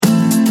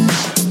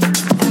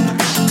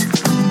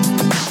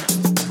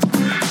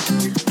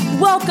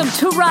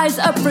Welcome to Rise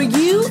Up For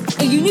You,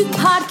 a unique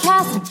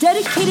podcast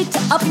dedicated to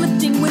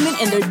uplifting women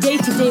in their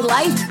day-to-day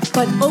life,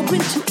 but open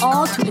to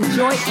all to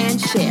enjoy and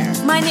share.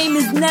 My name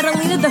is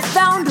Natalina, the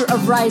founder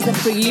of Rise Up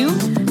For You.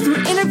 Through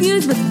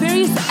interviews with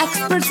various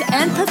experts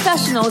and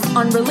professionals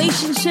on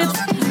relationships,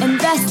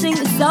 investing,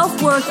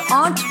 self-worth,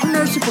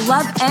 entrepreneurship,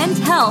 love, and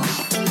health,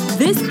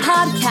 this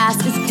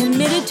podcast is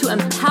committed to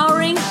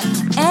empowering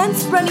and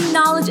spreading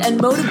knowledge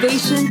and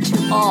motivation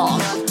to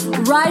all.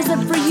 Rise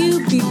up for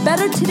you, be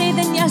better today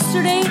than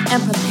yesterday,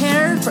 and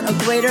prepare for a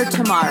greater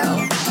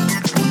tomorrow.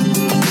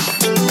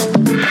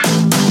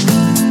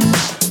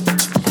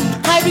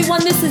 Hi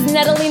everyone, this is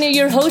Natalina,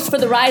 your host for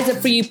the Rise Up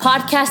For You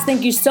podcast.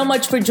 Thank you so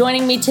much for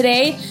joining me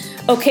today.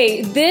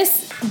 Okay,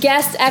 this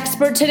guest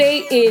expert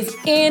today is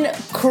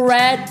incredible.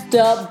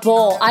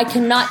 I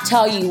cannot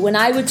tell you. When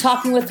I was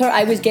talking with her,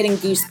 I was getting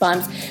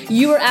goosebumps.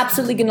 You are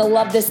absolutely going to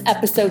love this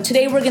episode.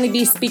 Today, we're going to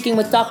be speaking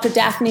with Dr.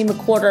 Daphne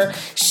McWhorter.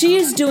 She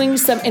is doing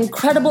some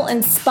incredible,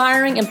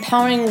 inspiring,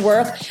 empowering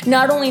work,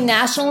 not only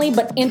nationally,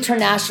 but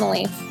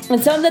internationally.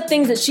 And some of the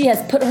things that she has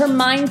put her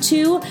mind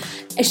to,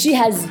 she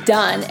has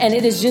done, and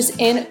it is just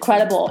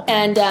incredible.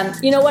 And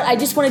you know what? I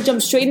just want to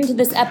jump straight into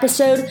this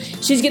episode.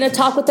 She's going to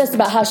talk with us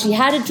about how she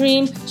had a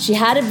dream, she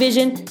had a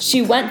vision,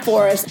 she went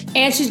for us,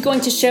 and she's going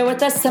to share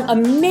with us some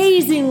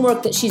amazing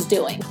work that she's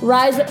doing.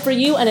 Rise up for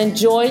you and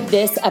enjoy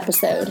this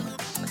episode.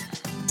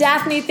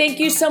 Daphne, thank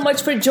you so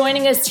much for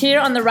joining us here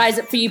on the Rise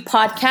Up For You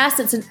podcast.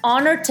 It's an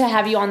honor to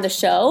have you on the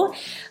show.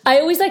 I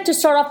always like to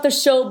start off the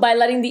show by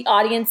letting the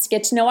audience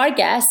get to know our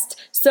guest.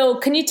 So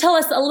can you tell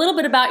us a little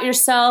bit about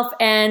yourself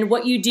and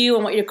what you do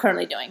and what you're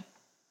currently doing?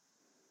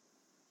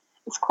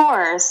 Of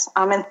course.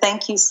 And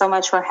thank you so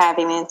much for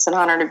having me. It's an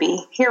honor to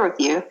be here with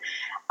you.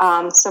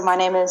 So my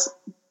name is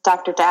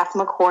Dr.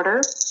 Daphne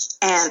McWhorter,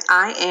 and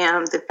I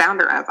am the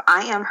founder of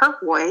I Am Her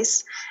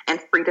Voice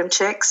and Freedom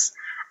Chicks.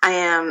 I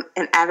am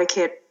an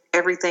advocate,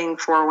 everything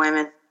for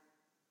women,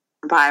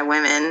 by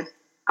women.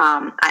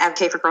 I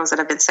advocate for girls that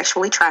have been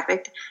sexually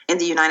trafficked in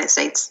the United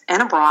States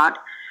and abroad.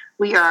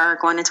 We are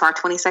going into our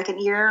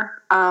 22nd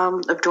year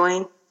of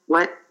doing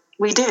what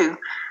we do.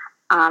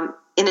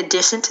 In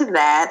addition to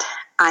that,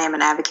 I am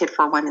an advocate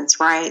for women's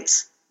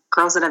rights,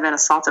 girls that have been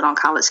assaulted on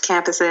college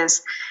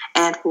campuses,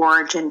 and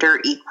for gender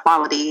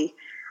equality.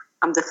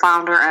 I'm the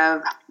founder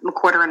of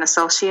McWhorter &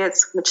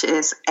 Associates, which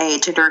is a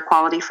gender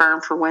equality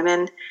firm for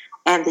women,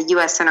 and the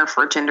U.S. Center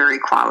for Gender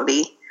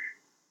Equality.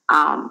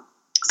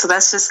 So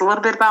that's just a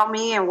little bit about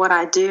me and what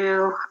I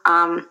do.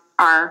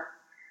 Our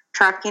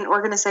trafficking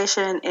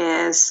organization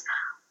is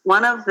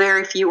one of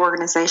very few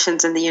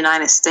organizations in the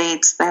United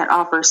States that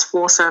offers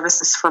full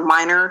services for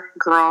minor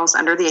girls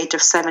under the age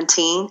of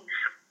 17.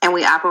 And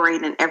we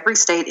operate in every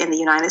state in the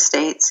United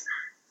States.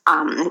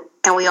 And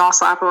we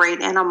also operate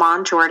in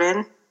Amman,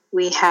 Jordan.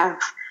 We have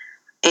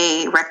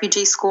a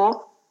refugee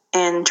school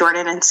in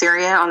Jordan and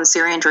Syria on the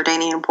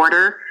Syrian-Jordanian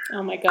border.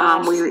 Oh my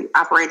gosh. We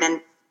operate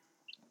in...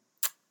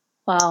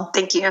 Wow.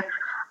 Thank you.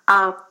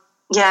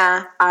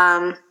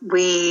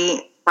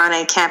 We run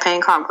a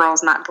campaign called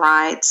Girls Not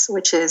Brides,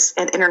 which is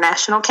an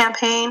international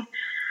campaign.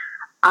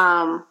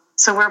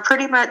 So we're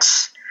pretty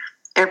much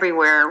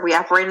everywhere. We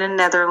operate in the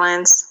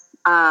Netherlands,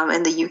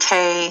 in the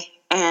UK,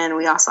 and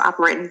we also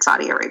operate in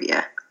Saudi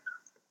Arabia.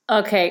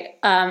 Okay.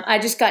 I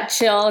just got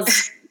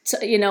chills.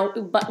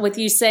 But with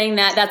you saying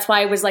that, that's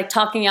why I was like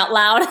talking out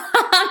loud.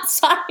 I'm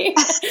sorry.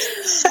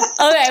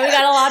 Okay, we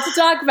got a lot to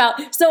talk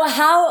about. So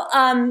how,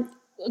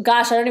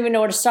 I don't even know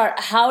where to start.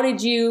 How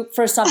did you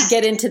first off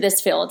get into this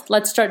field?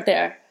 Let's start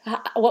there.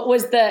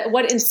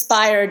 What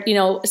inspired,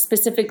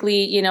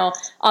 specifically,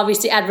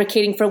 obviously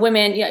advocating for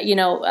women,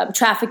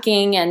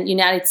 trafficking and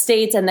United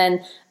States. And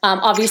then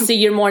obviously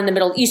you're more in the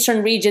Middle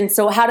Eastern region.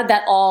 So how did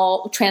that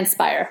all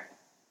transpire?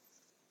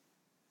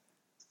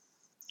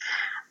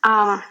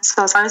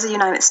 So as far as the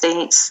United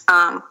States,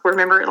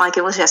 remember it like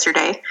it was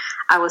yesterday.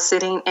 I was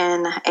sitting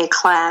in a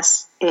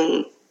class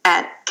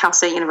at Cal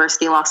State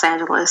University, Los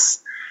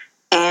Angeles,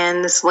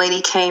 and this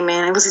lady came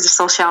in. It was either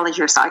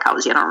sociology or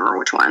psychology. I don't remember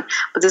which one.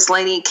 But this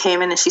lady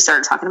came in and she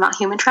started talking about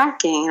human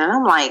trafficking. And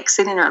I'm like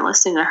sitting there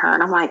listening to her,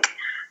 and I'm like,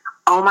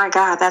 oh my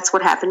God, that's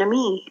what happened to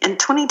me. And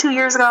 22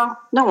 years ago,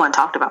 no one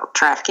talked about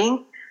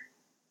trafficking.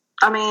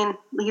 I mean,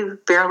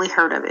 you've barely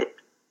heard of it.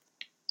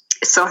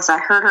 So as I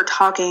heard her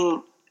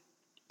talking,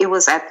 it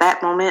was at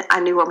that moment I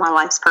knew what my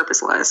life's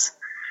purpose was.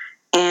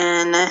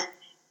 And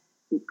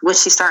when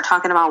she started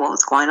talking about what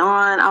was going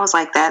on, I was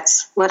like,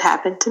 that's what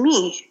happened to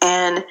me.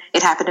 And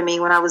it happened to me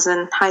when I was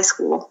in high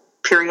school,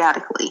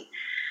 periodically.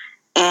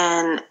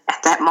 And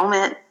at that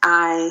moment,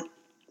 I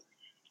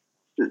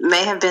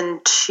may have been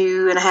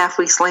 2.5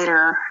 weeks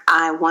later,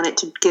 I wanted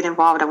to get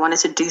involved. I wanted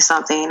to do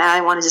something.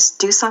 I wanted to just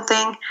do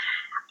something,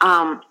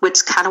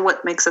 which kind of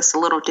what makes us a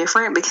little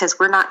different, because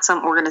we're not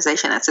some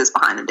organization that sits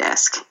behind a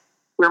desk.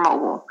 We're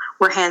mobile.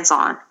 We're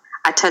hands-on.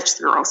 I touch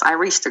the girls. I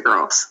reach the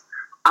girls.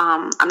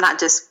 I'm not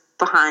just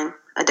behind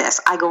a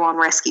desk. I go on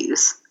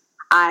rescues.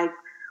 I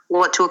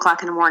will at 2:00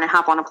 in the morning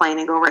hop on a plane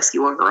and go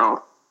rescue a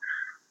girl.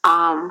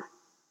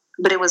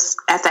 But it was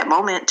at that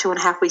moment,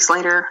 2.5 weeks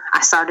later,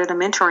 I started a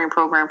mentoring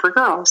program for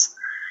girls.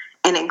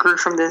 And it grew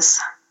from this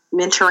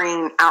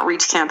mentoring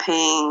outreach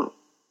campaign,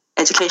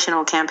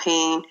 educational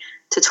campaign,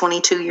 to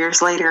 22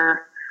 years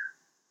later,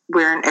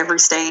 we're in every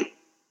state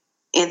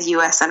in the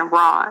U.S. and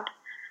abroad.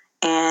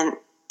 And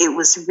it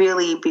was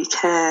really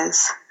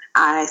because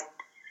I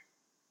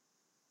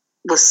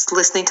was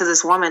listening to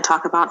this woman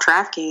talk about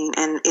trafficking,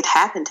 and it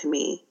happened to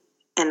me.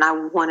 And I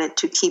wanted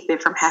to keep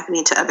it from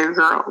happening to other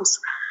girls.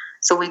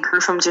 So we grew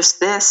from just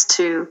this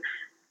to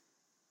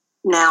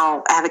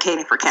now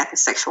advocating for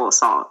campus sexual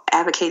assault,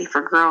 advocating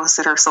for girls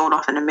that are sold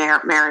off into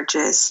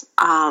marriages.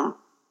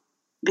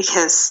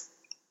 Because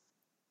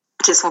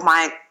just what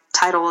my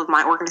title of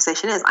my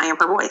organization is, I am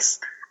her voice.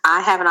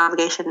 I have an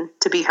obligation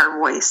to be her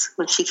voice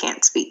when she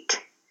can't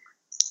speak.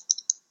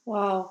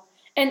 Wow.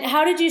 And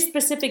how did you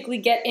specifically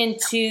get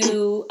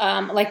into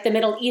like the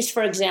Middle East,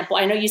 for example?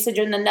 I know you said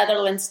you're in the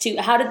Netherlands too.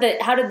 How did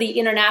the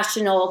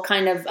international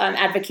kind of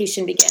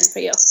advocation begin for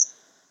you?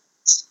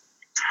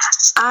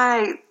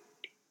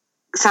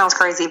 Sounds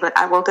crazy, but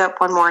I woke up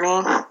one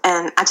morning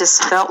and I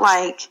just felt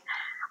like,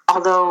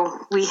 although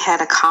we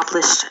had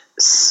accomplished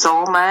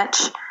so much,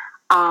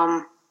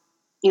 I'm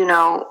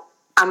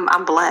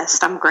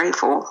blessed. I'm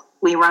grateful.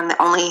 We run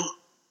the only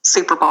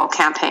Super Bowl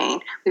campaign.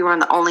 We run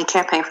the only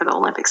campaign for the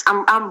Olympics.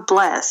 I'm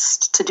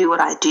blessed to do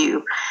what I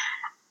do.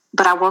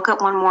 But I woke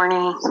up one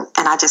morning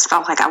and I just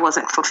felt like I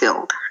wasn't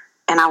fulfilled.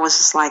 And I was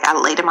just like, I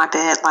laid in my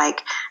bed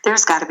like,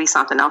 there's got to be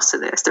something else to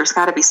this. There's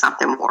got to be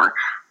something more.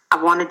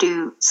 I want to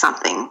do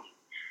something.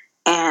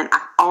 And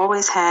I've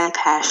always had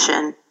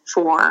passion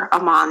for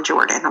Amman,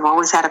 Jordan. I've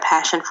always had a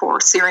passion for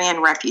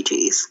Syrian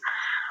refugees.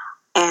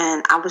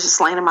 And I was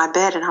just laying in my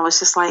bed and I was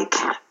just like,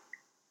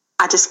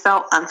 I just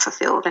felt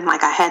unfulfilled and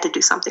like I had to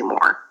do something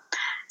more.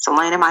 So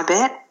laying in my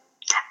bed,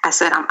 I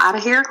said, I'm out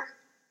of here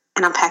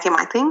and I'm packing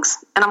my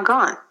things and I'm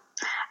gone.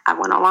 I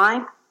went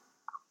online,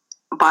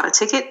 bought a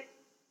ticket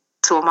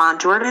to Amman,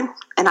 Jordan,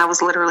 and I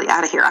was literally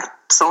out of here. I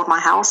sold my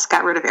house,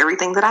 got rid of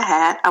everything that I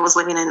had. I was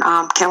living in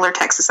Keller,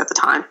 Texas at the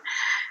time.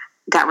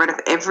 Got rid of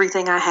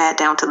everything I had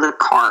down to the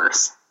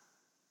cars.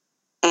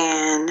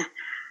 And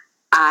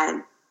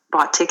I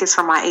bought tickets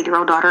for my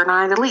 8-year-old daughter and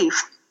I to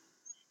leave.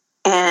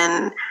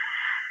 And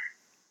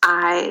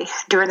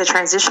during the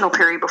transitional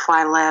period before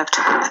I left,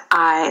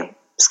 I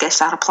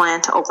sketched out a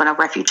plan to open a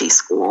refugee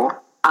school.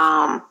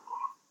 And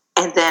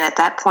then at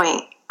that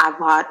point, I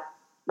bought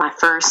my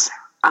first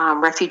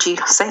refugee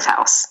safe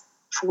house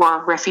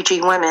for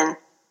refugee women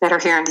that are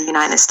here in the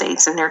United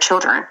States and their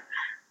children.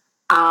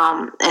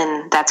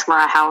 And that's where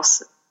I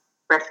house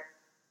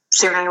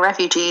Syrian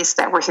refugees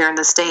that were here in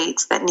the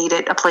States that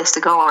needed a place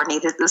to go or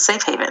needed a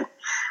safe haven.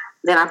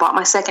 Then I bought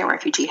my second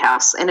refugee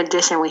house. In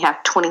addition, we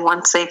have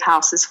 21 safe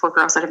houses for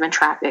girls that have been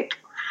trafficked.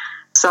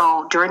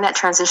 So during that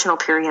transitional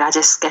period, I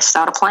just sketched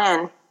out a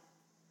plan.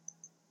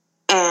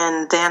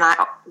 And then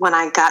when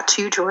I got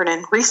to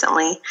Jordan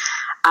recently,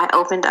 I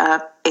opened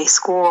up a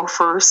school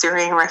for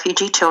Syrian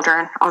refugee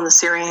children on the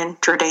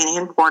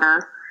Syrian-Jordanian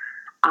border.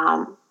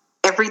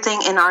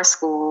 Everything in our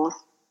school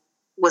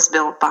was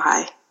built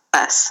by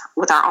us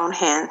with our own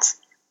hands,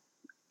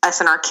 us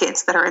and our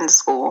kids that are in the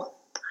school,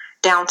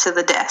 down to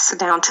the desks,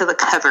 down to the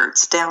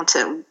cupboards, down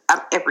to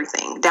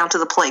everything, down to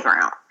the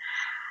playground.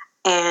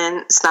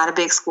 And it's not a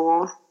big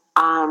school,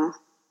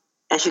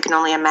 as you can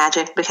only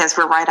imagine, because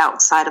we're right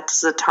outside of the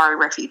Za'atari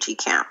refugee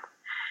camp.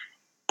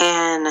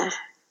 And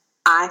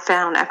I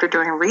found after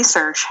doing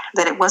research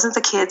that it wasn't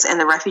the kids in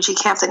the refugee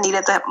camp that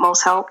needed that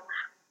most help,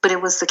 but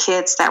it was the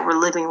kids that were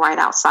living right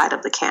outside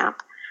of the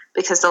camp,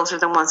 because those are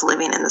the ones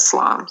living in the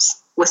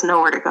slums with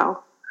nowhere to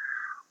go.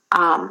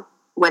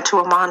 Went to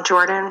Amman,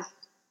 Jordan,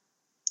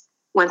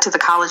 went to the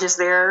colleges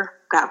there,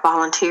 got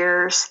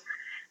volunteers.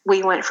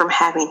 We went from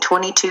having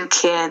 22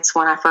 kids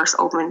when I first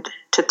opened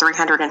to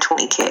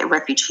 320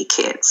 refugee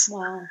kids.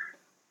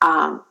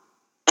 Wow.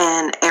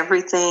 And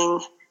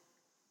everything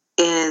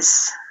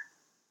is,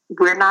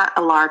 we're not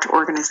a large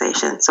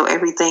organization, so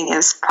everything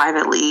is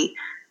private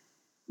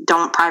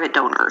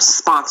donors,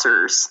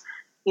 sponsors,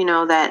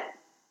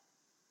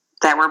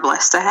 that we're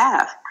blessed to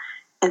have.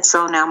 And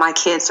so now my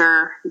kids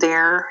are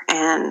there,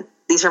 and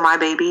these are my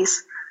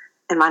babies.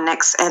 And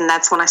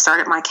that's when I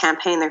started my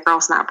campaign, the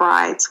Girls Not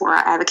Brides, where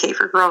I advocate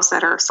for girls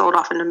that are sold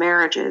off into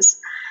marriages.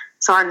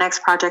 So our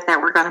next project that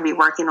we're going to be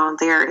working on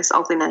there is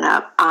opening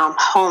up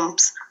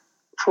homes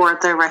for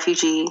the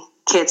refugee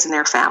kids and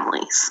their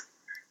families.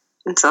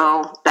 And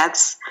so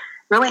that's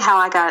really how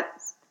I got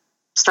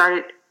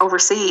started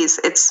overseas.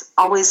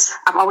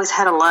 I've always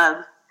had a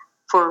love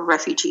for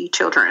refugee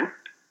children,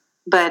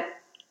 but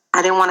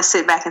I didn't want to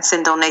sit back and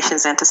send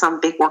donations into some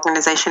big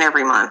organization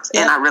every month.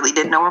 Yep. And I really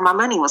didn't know where my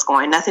money was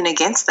going. Nothing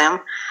against them.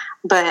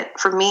 But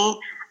for me,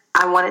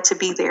 I wanted to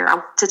be there. I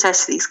wanted to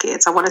touch these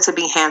kids. I wanted to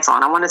be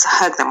hands-on. I wanted to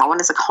hug them. I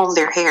wanted to comb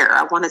their hair.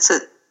 I wanted to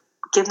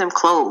give them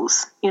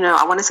clothes.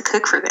 I wanted to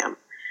cook for them.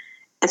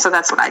 And so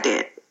that's what I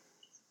did.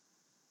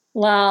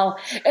 Wow.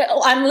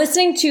 I'm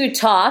listening to you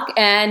talk,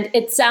 and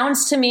it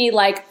sounds to me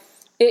like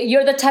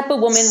you're the type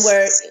of woman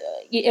where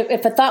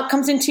if a thought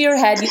comes into your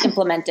head, you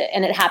implement it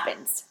and it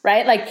happens,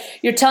 right? Like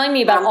you're telling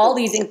me about all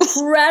these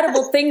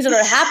incredible things that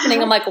are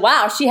happening. I'm like,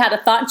 wow, she had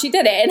a thought and she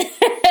did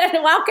it.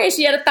 And wow, okay,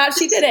 she had a thought,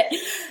 she did it.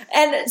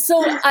 And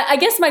so I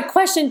guess my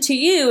question to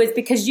you is,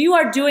 because you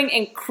are doing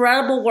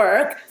incredible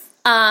work,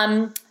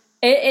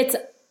 it's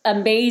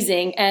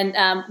amazing. And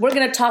we're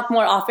going to talk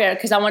more off air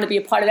because I want to be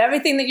a part of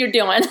everything that you're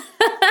doing.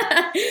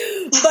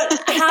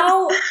 But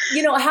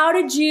how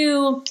did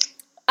you,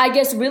 I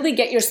guess, really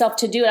get yourself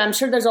to do it? I'm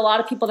sure there's a lot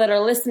of people that are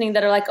listening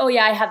that are like, oh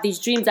yeah, I have these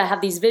dreams, I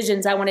have these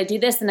visions, I want to do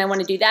this and I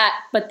want to do that,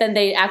 but then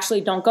they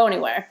actually don't go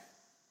anywhere.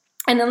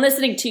 And then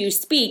listening to you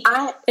speak,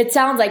 it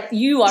sounds like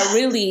you are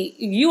really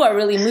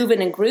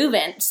moving and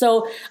grooving.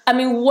 So, I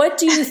mean, what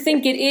do you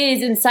think it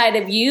is inside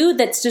of you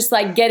that's just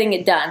like getting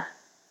it done?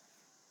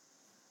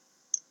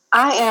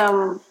 I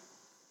am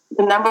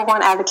the number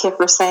one advocate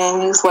for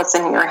saying use what's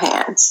in your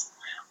hands.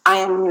 I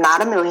am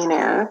not a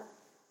millionaire.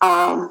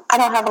 I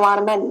don't have a lot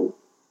of money,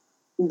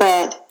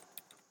 but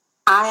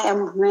I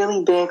am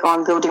really big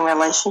on building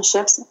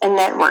relationships and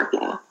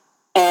networking.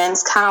 And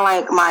it's kind of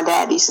like my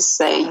dad used to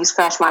say, you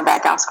scratch my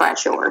back, I'll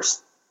scratch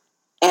yours.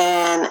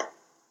 And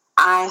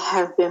I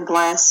have been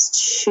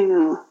blessed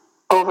to,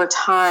 over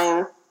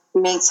time,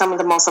 meet some of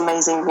the most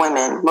amazing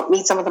women,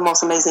 meet some of the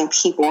most amazing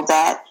people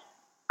that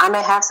I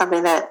may have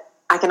something that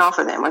I can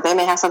offer them, or they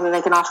may have something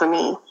they can offer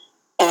me.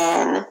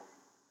 And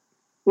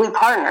we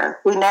partner,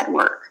 we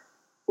network.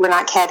 We're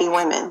not catty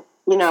women.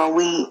 You know,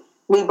 we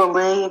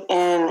believe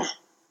in,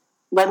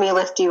 let me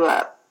lift you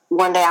up.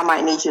 One day I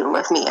might need you to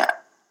lift me up.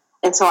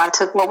 And so I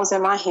took what was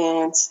in my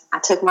hands, I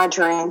took my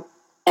dream,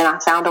 and I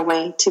found a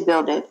way to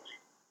build it.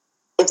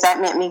 If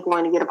that meant me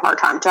going to get a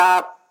part-time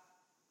job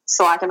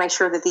so I can make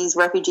sure that these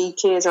refugee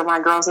kids or my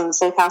girls in the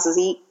safe houses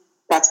eat,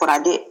 that's what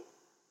I did.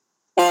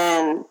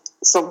 And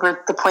so we're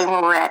the point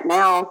where we're at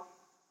now,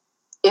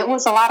 it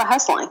was a lot of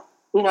hustling.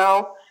 You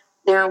know,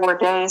 there were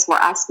days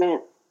where I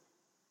spent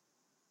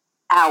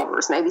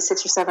hours, maybe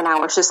 6 or 7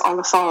 hours just on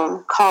the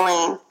phone,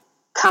 calling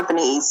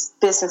companies,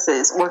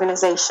 businesses,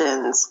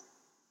 organizations,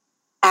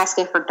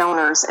 asking for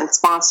donors and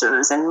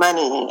sponsors and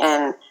money.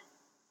 And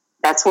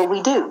that's what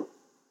we do.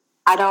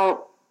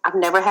 I've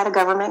never had a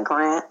government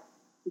grant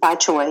by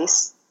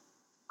choice.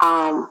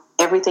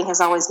 Everything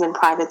has always been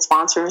private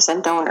sponsors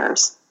and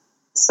donors.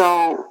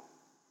 So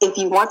if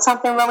you want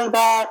something really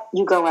bad,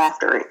 you go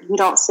after it. You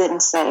don't sit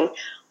and say,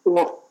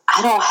 well,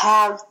 I don't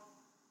have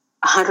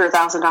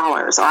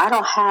 $100,000 or I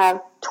don't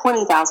have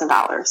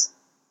 $20,000.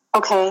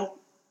 Okay,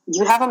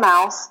 you have a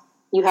mouth,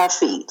 you have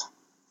feet.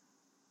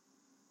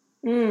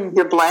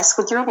 You're blessed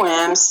with your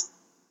limbs.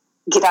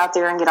 Get out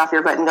there and get off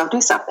your butt and go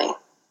do something.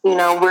 You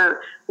know,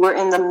 we're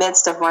in the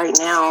midst of right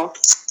now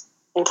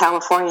in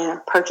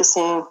California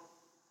purchasing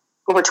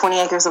over 20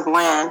 acres of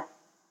land.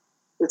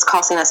 It's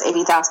costing us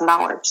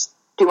 $80,000.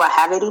 Do I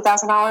have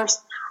 $80,000?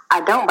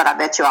 I don't, but I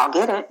bet you I'll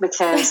get it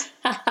because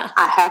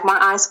I have my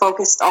eyes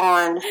focused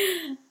on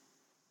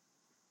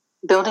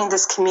building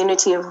this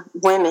community of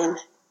women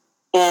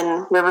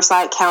in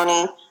Riverside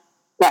County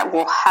that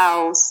will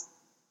house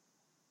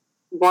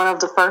one of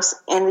the first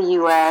in the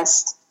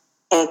U.S.,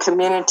 a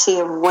community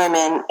of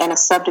women and a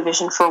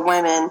subdivision for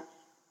women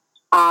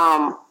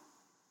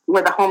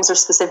where the homes are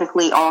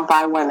specifically owned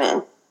by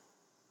women.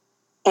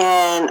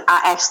 And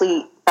I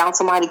actually found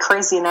somebody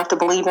crazy enough to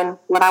believe in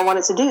what I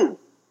wanted to do.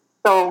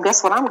 So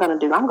guess what I'm going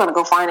to do? I'm going to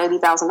go find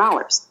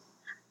 $80,000.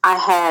 I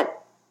had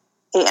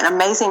an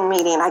amazing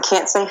meeting. I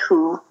can't say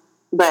who,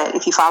 but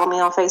if you follow me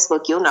on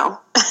Facebook, you'll know.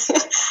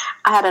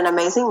 I had an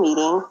amazing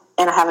meeting,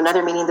 and I have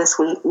another meeting this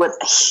week with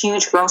a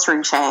huge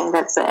grocery chain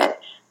that said,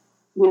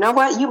 you know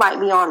what, you might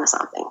be on to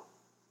something.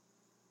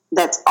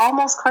 That's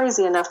almost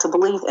crazy enough to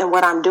believe in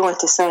what I'm doing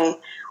to say,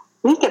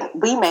 we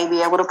may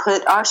be able to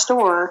put our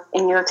store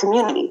in your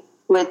community,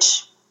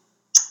 which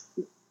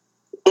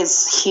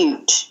is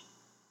huge.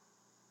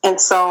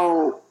 And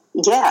so,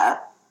 yeah,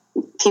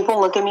 people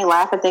look at me,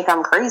 laugh, and think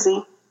I'm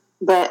crazy,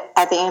 but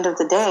at the end of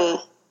the day,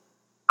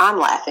 I'm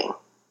laughing.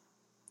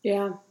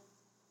 Yeah.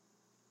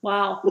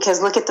 Wow.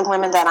 Because look at the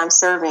women that I'm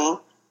serving.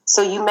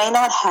 So you may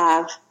not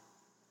have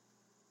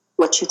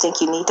what you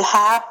think you need to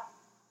have,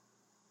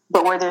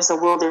 but where there's a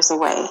will, there's a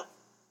way.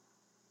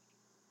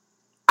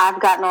 I've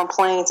gotten on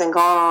planes and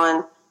gone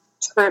on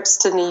trips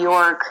to New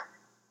York,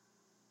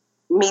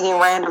 meeting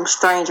random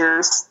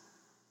strangers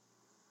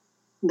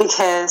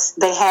because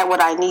they had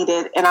what I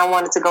needed and I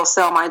wanted to go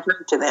sell my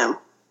dream to them.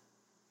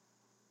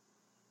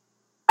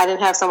 I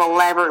didn't have some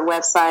elaborate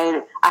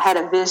website. I had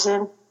a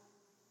vision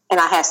and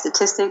I had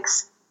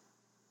statistics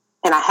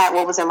and I had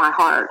what was in my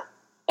heart.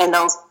 And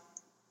those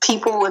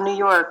people in New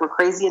York were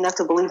crazy enough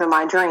to believe in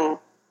my dream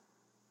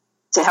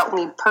to help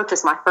me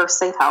purchase my first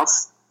safe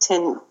house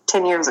 10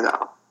 years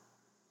ago.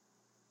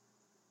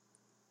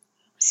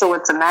 So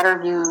it's a matter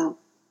of you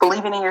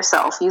believing in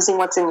yourself, using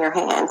what's in your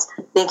hands,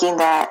 thinking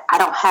that I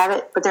don't have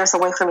it, but there's a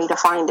way for me to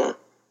find it.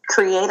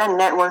 Create a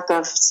network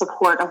of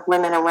support of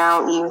women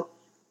around you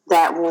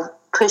that will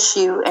push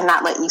you and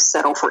not let you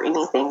settle for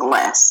anything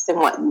less than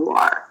what you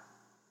are.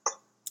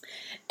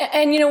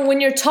 And,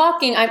 when you're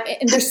talking, and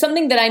there's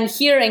something that I'm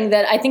hearing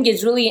that I think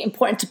is really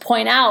important to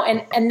point out.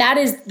 And that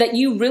is that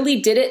you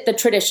really did it the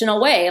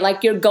traditional way.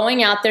 Like, you're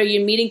going out there,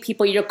 you're meeting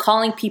people, you're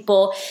calling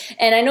people.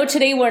 And I know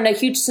today we're in a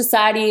huge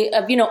society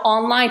of,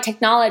 online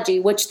technology,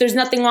 which there's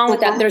nothing wrong with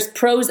that. There's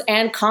pros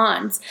and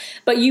cons.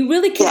 But you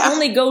really can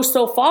only go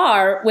so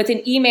far with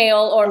an email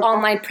or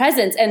online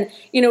presence. And,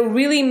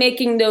 really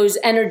making those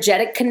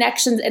energetic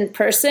connections in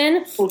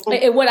person.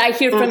 What I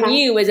hear from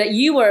you is that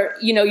you were,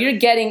 you're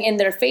getting in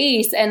their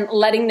face and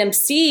letting them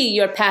see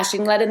your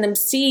passion, letting them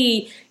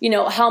see,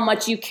 how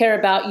much you care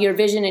about your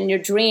vision and your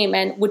dream.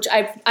 And which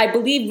I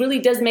believe really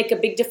does make a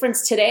big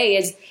difference today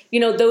is,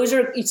 those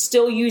are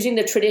still using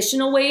the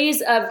traditional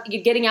ways of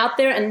getting out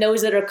there, and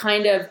those that are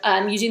kind of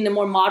using the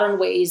more modern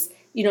ways,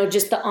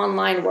 just the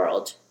online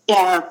world.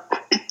 Yeah.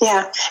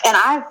 Yeah. And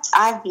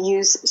I've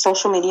used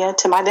social media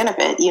to my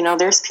benefit.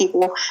 There's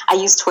people, I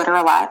use Twitter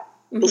a lot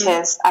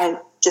because I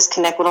just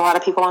connect with a lot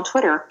of people on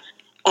Twitter.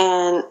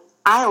 And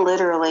I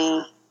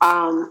literally,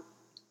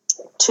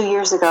 2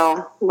 years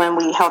ago, when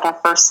we held our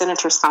first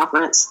Senators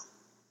Conference,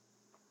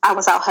 I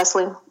was out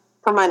hustling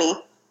for money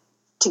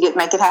to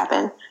make it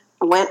happen.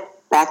 I went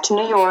back to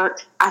New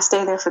York. I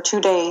stayed there for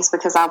 2 days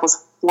because I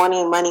was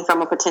wanting money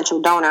from a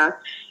potential donor,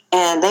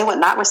 and they would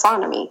not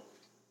respond to me.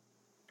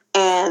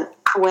 And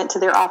I went to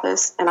their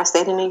office and I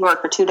stayed in New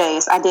York for 2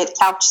 days. I did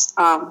couch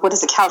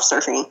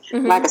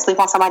surfing. I could sleep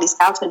on somebody's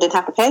couch and didn't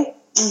have to pay.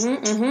 So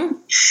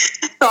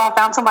I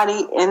found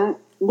somebody in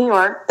New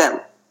York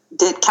that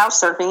did couch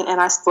surfing,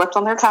 and I slept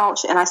on their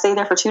couch and I stayed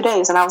there for 2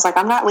 days. And I was like,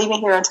 I'm not leaving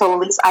here until at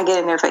least I get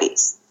in their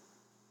face.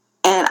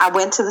 And I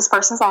went to this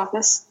person's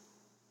office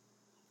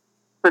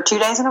for 2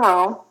 days in a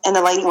row. And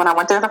the lady, when I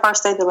went there the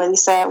first day, the lady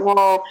said,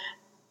 well,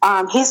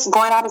 he's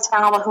going out of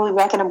town, but he'll be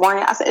back in the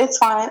morning. I said, it's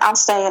fine. I'll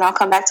stay and I'll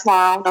come back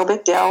tomorrow. No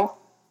big deal.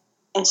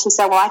 And she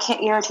said, well, I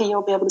can't guarantee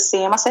you'll be able to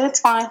see him. I said, it's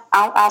fine.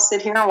 I'll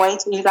sit here and wait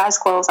till you guys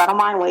close. I don't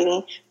mind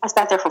waiting. I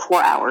sat there for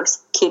 4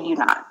 hours. Kid you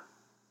not.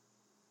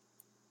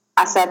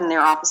 I sat in their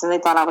office and they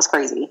thought I was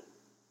crazy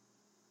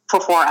for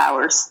 4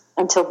 hours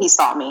until he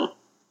saw me.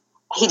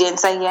 He didn't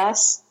say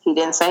yes. He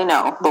didn't say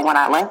no. But when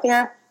I left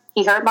there,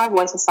 he heard my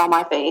voice and saw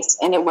my face.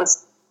 And it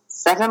was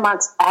 7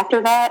 months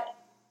after that,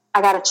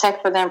 I got a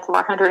check for them for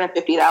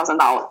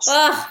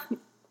 $150,000.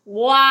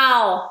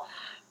 Wow.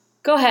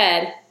 Go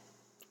ahead.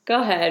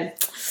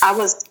 I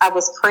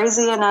was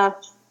crazy enough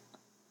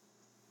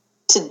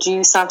to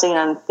do something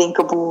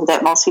unthinkable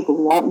that most people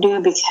won't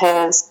do,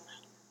 because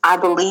I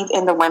believe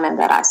in the women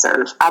that I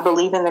serve. I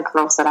believe in the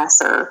girls that I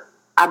serve.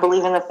 I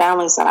believe in the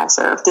families that I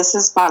serve. This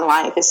is my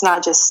life. It's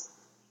not just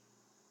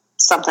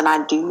something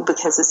I do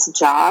because it's a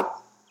job.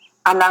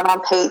 I'm not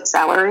on paid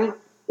salary.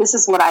 This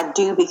is what I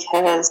do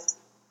because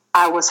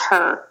I was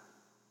her.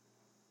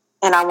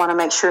 And I want to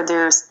make sure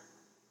there's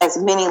as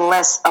many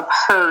less of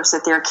hers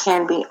that there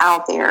can be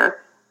out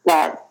there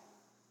that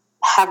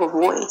have a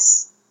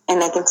voice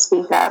and they can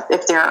speak up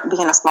if they're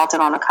being assaulted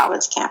on a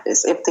college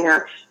campus, if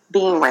they're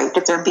being raped,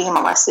 if they're being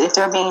molested, if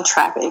they're being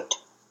trafficked.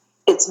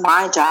 It's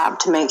my job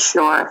to make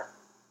sure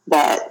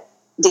that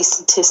these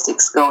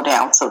statistics go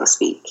down, so to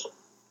speak.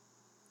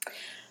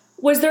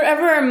 Was there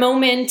ever a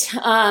moment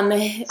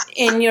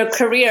in your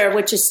career,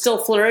 which is still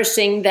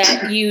flourishing,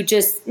 that you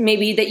just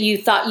maybe that you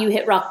thought you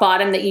hit rock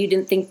bottom, that you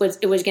didn't think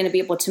it was going to be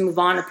able to move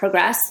on or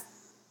progress?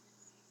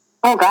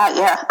 Oh God,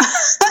 yeah.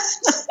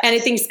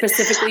 Anything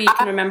specifically you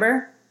can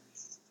remember?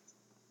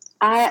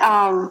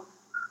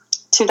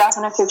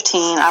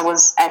 2015, I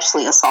was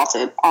actually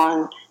assaulted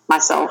on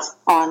myself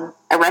on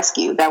a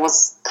rescue. That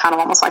was kind of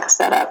almost like a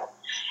setup.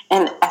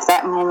 And at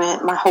that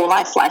moment, my whole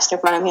life flashed in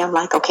front of me. I'm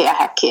like, okay, I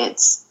have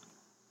kids.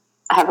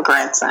 I have a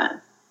grandson.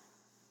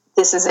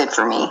 This is it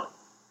for me.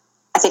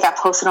 I think I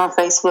posted on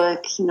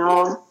Facebook,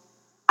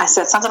 I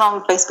said something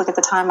on Facebook at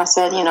the time. I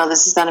said,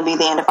 this is going to be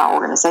the end of our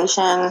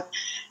organization.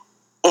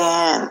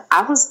 And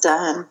I was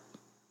done.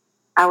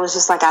 I was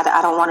just like,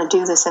 I don't want to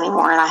do this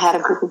anymore. And I had a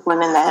group of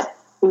women that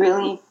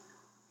really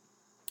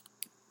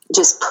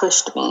just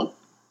pushed me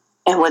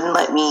and wouldn't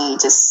let me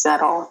just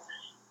settle.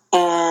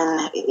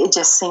 And it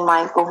just seemed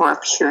like over a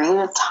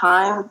period of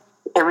time,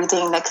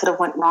 everything that could have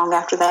went wrong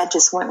after that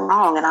just went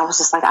wrong. And I was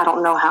just like, I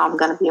don't know how I'm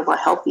going to be able to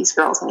help these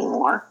girls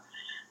anymore.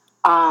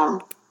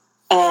 And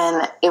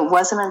it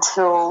wasn't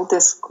until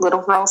this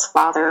little girl's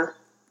father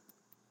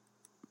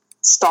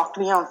stalked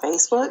me on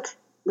Facebook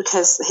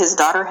because his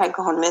daughter had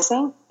gone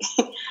missing.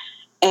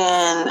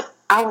 And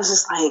I was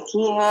just like,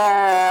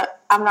 yeah,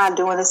 I'm not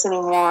doing this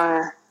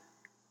anymore.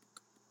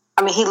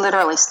 I mean, he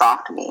literally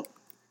stalked me.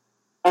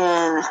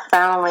 And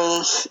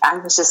finally, I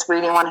was just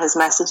reading one of his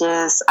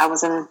messages. I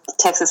was in the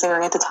Texas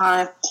area at the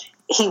time.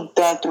 He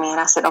begged me, and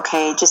I said,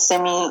 okay, just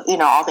send me,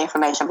 all the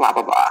information, blah,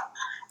 blah, blah.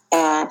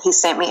 And he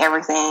sent me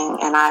everything.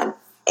 And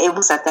it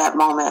was at that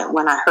moment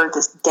when I heard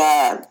this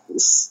dad.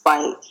 It's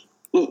like,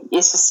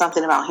 it's just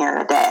something about hearing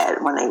a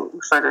dad when they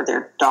refer to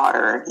their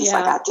daughter. And he's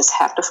like, I just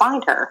have to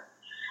find her.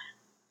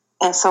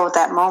 And so at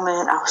that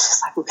moment, I was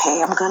just like,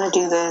 okay, I'm going to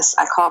do this.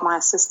 I called my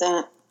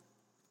assistant,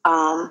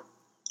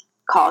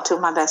 called two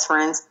of my best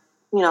friends,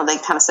 they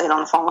kind of stayed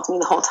on the phone with me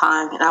the whole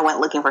time, and I went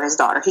looking for his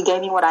daughter. He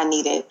gave me what I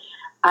needed.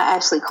 I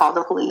actually called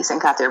the police and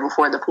got there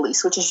before the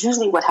police, which is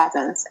usually what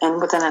happens. And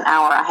within an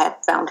hour, I had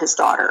found his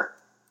daughter.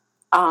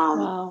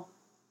 Wow.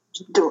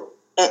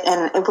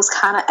 And it was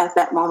kind of at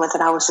that moment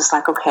that I was just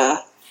like, okay,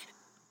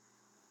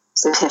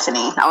 it's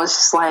epiphany. I was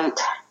just like,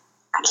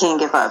 I can't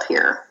give up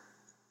here.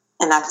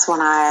 And that's when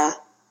I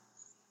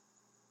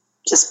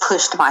just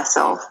pushed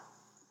myself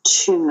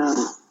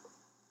to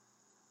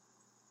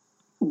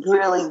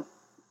really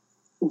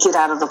get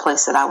out of the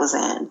place that I was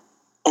in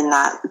and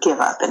not give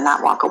up and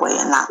not walk away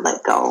and not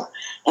let go.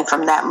 And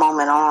from that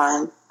moment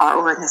on, our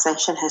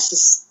organization has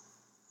just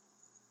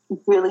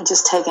really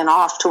just taken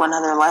off to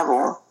another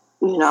level,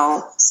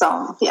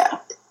 so yeah.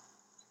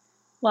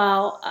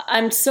 Wow.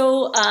 I'm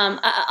so,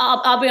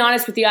 I'll be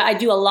honest with you. I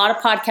do a lot of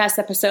podcast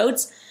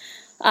episodes.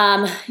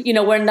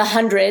 We're in the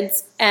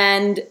hundreds,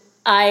 and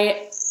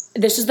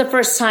this is the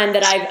first time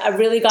that I've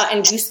really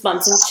gotten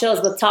goosebumps and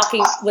chills with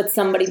talking with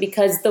somebody,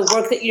 because the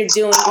work that you're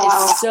doing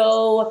is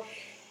so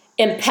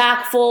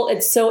impactful.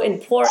 It's so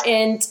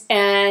important.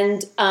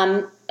 And,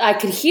 I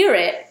could hear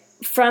it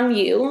from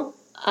you.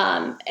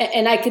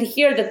 And I could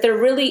hear that there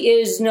really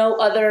is no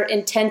other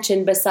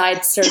intention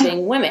besides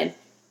serving women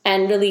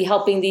and really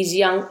helping these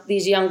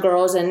young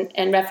girls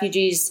and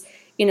refugees,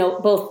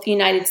 both the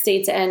United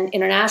States and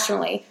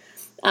internationally.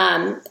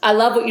 I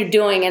love what you're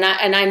doing, and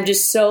I'm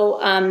just so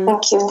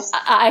thank you.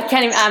 I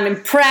can't even, I'm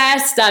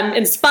impressed, I'm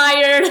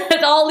inspired,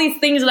 all these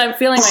things that I'm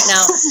feeling right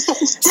now.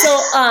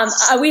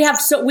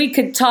 So we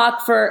could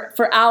talk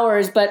for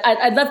hours, but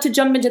I'd love to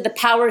jump into the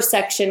power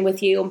section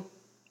with you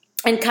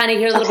and kind of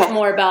hear a little bit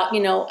more about,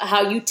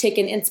 how you take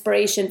an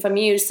inspiration from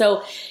you.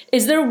 So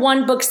is there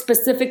one book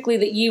specifically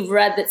that you've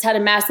read that's had a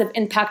massive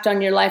impact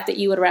on your life that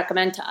you would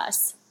recommend to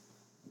us?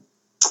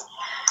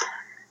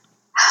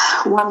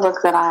 One book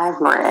that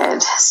I've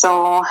read.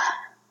 So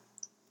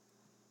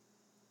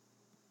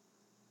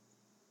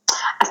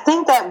I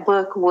think that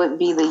book would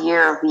be The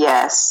Year of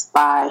Yes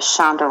by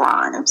Shonda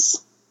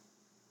Rhimes.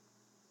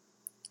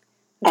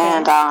 Okay.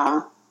 And,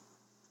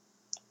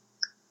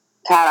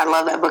 God, I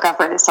love that book. I've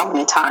read it so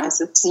many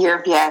times. It's Year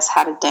of Yes,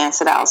 How to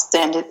Dance It Out,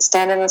 Stand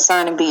in the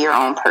Sun and Be Your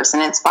Own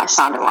Person. It's by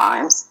Shonda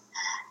Rhimes.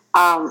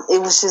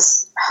 It was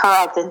just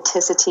her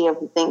authenticity of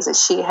the things that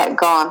she had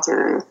gone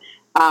through.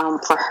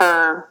 For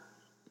her,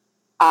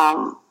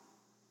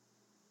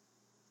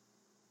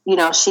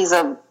 she's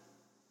an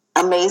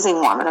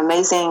amazing woman,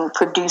 amazing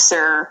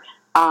producer,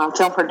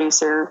 film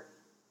producer.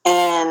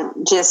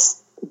 And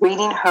just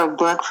reading her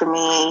book for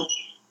me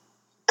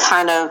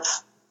kind of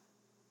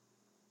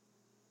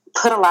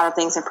put a lot of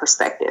things in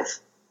perspective.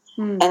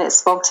 And it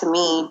spoke to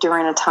me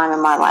during a time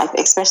in my life,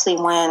 especially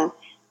when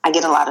I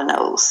get a lot of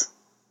no's.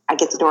 I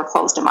get the door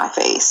closed in my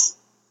face.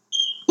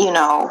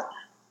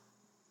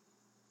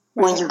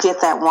 When you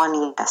get that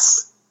one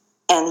yes,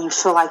 and you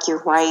feel like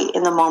you're right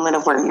in the moment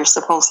of where you're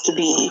supposed to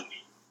be,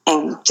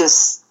 and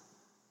just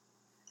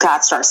God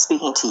starts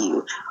speaking to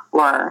you,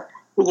 or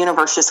the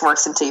universe just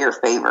works into your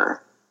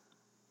favor.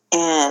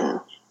 And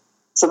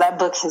so that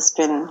book has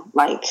been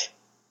like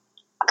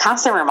a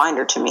constant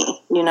reminder to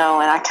me,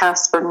 and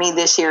for me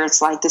this year,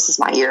 it's like, this is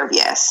my year of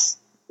yes,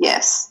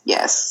 yes,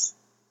 yes.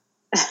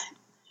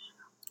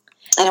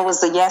 And it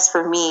was the yes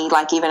for me,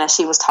 like even as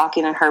she was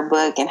talking in her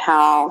book and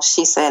how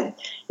she said,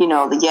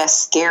 the yes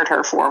scared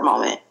her for a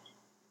moment.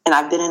 And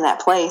I've been in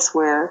that place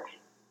where,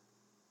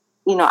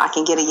 I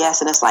can get a yes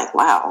and it's like,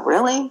 wow,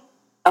 really?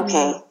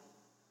 Okay. Mm-hmm.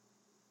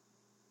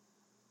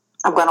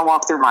 I'm going to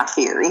walk through my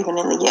fear, even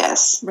in the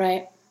yes.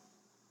 Right.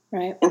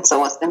 Right. And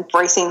so it's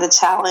embracing the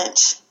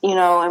challenge,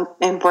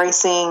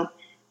 embracing,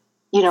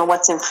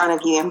 what's in front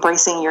of you,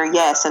 embracing your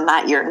yes and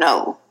not your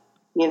no,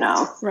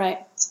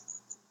 Right.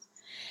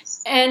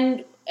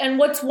 And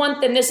what's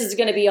one thing, this is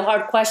going to be a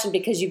hard question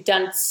because you've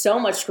done so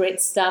much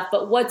great stuff,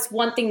 but what's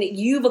one thing that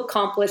you've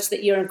accomplished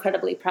that you're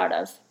incredibly proud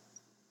of?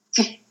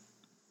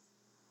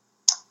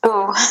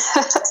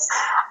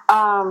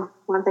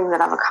 One thing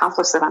that I've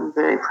accomplished that I'm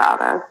very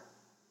proud of.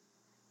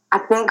 I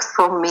think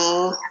for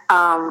me,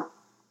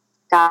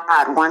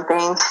 God, one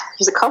thing.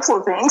 There's a couple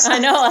of things. I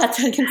know. That's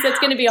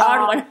going to be a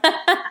hard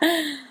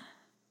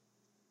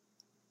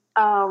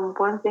one.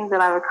 One thing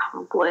that I've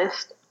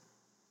accomplished.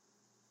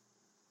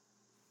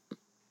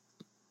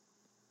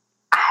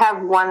 I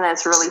have one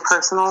that's really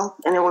personal,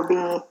 and it would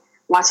be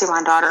watching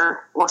my daughter.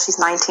 Well, she's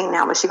 19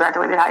 now, but she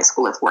graduated high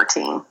school at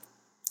 14.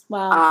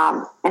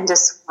 Wow. And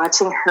just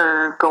watching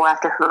her go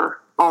after her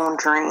own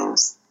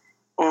dreams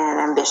and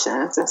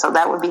ambitions. And so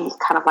that would be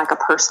kind of like a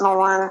personal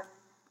one.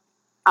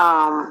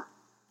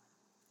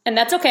 And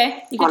that's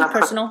okay. You can do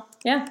personal.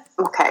 Yeah.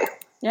 Okay.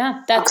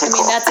 Yeah. That's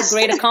a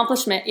great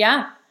accomplishment.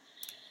 Yeah.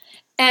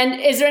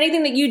 And is there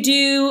anything that you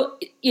do,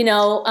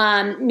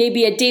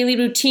 maybe a daily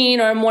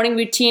routine or a morning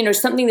routine or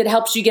something that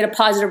helps you get a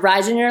positive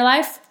rise in your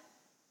life?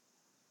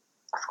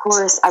 Of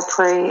course, I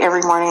pray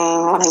every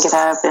morning when I get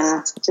up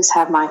and just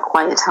have my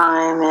quiet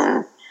time.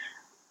 And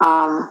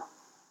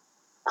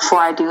before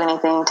I do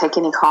anything, take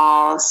any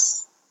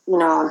calls,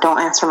 don't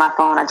answer my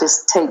phone. I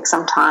just take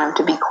some time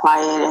to be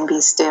quiet and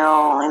be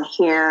still and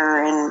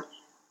hear and,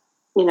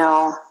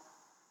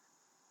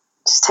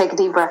 just take a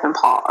deep breath and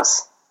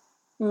pause.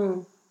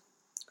 Mm.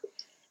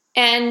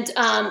 And,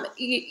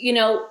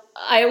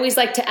 I always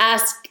like to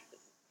ask,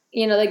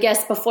 the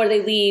guests before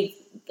they leave,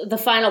 the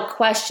final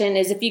question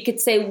is if you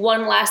could say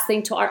one last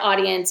thing to our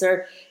audience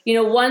or,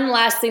 one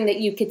last thing that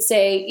you could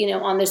say,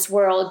 on this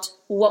world,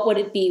 what would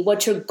it be?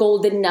 What's your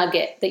golden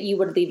nugget that you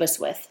would leave us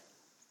with?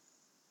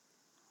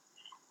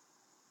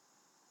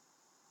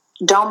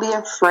 Don't be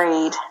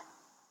afraid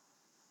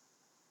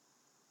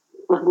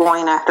of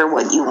going after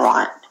what you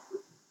want.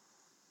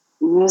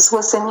 Use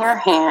what's in your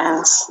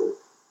hands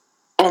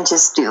and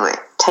just do it.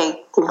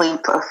 Take the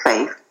leap of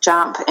faith.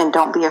 Jump, and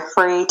don't be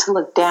afraid to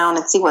look down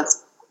and see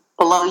what's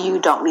below you.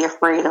 Don't be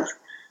afraid of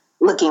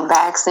looking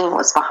back, seeing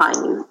what's behind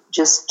you.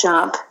 Just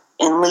jump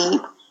and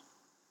leap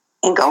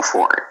and go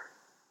for it.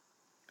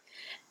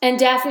 And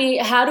Daphne,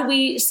 how do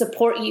we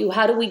support you?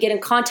 How do we get in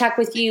contact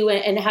with you?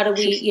 And how do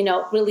we,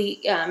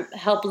 really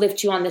help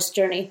lift you on this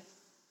journey?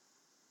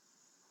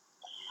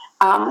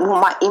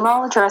 My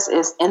email address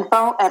is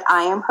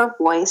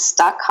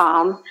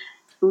info@IamHerVoice.com.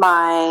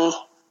 My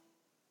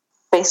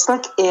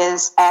Facebook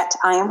is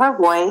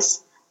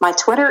 @IamHerVoice. My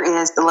Twitter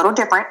is a little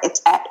different. It's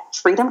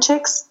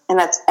 @FreedomChicks, and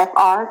that's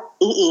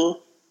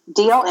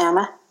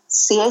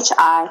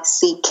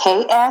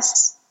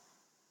FreedomChicks.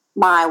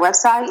 My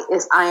website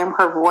is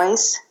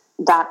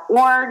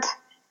IamHerVoice.org.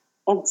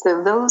 And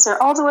so those are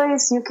all the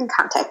ways you can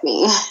contact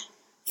me.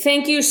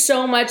 Thank you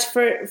so much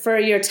for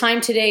your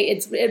time today.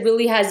 It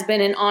really has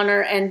been an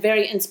honor and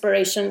very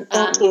inspiration.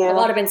 Thank you. A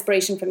lot of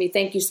inspiration from you.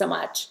 Thank you so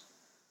much.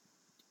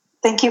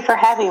 Thank you for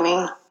having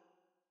me.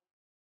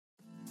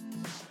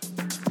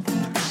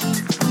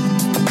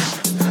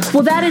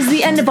 Well, that is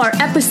the end of our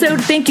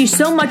episode. Thank you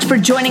so much for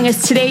joining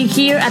us today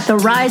here at the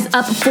Rise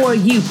Up For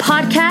You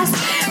podcast.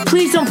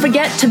 Please don't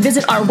forget to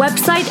visit our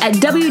website at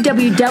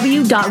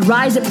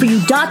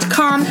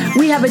www.riseupforyou.com.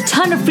 We have a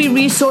ton of free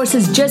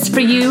resources just for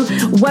you,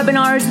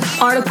 webinars,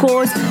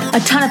 articles, a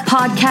ton of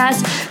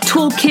podcasts,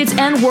 toolkits,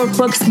 and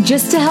workbooks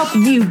just to help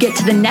you get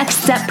to the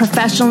next step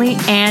professionally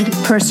and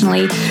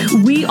personally.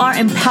 We are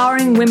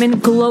empowering women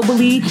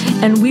globally,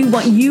 and we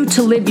want you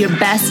to live your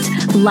best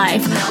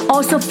life.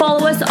 Also,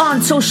 follow us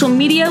on social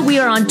media. We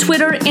are on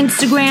Twitter,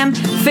 Instagram,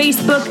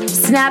 Facebook,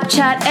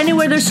 Snapchat,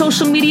 anywhere there's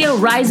social media.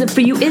 Rise Up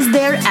For You is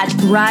there at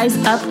Rise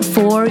Up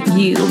For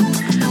You.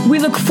 We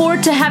look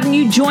forward to having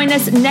you join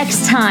us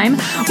next time.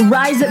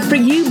 Rise Up For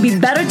You, be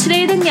better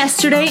today than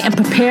yesterday, and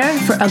prepare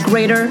for a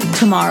greater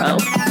tomorrow.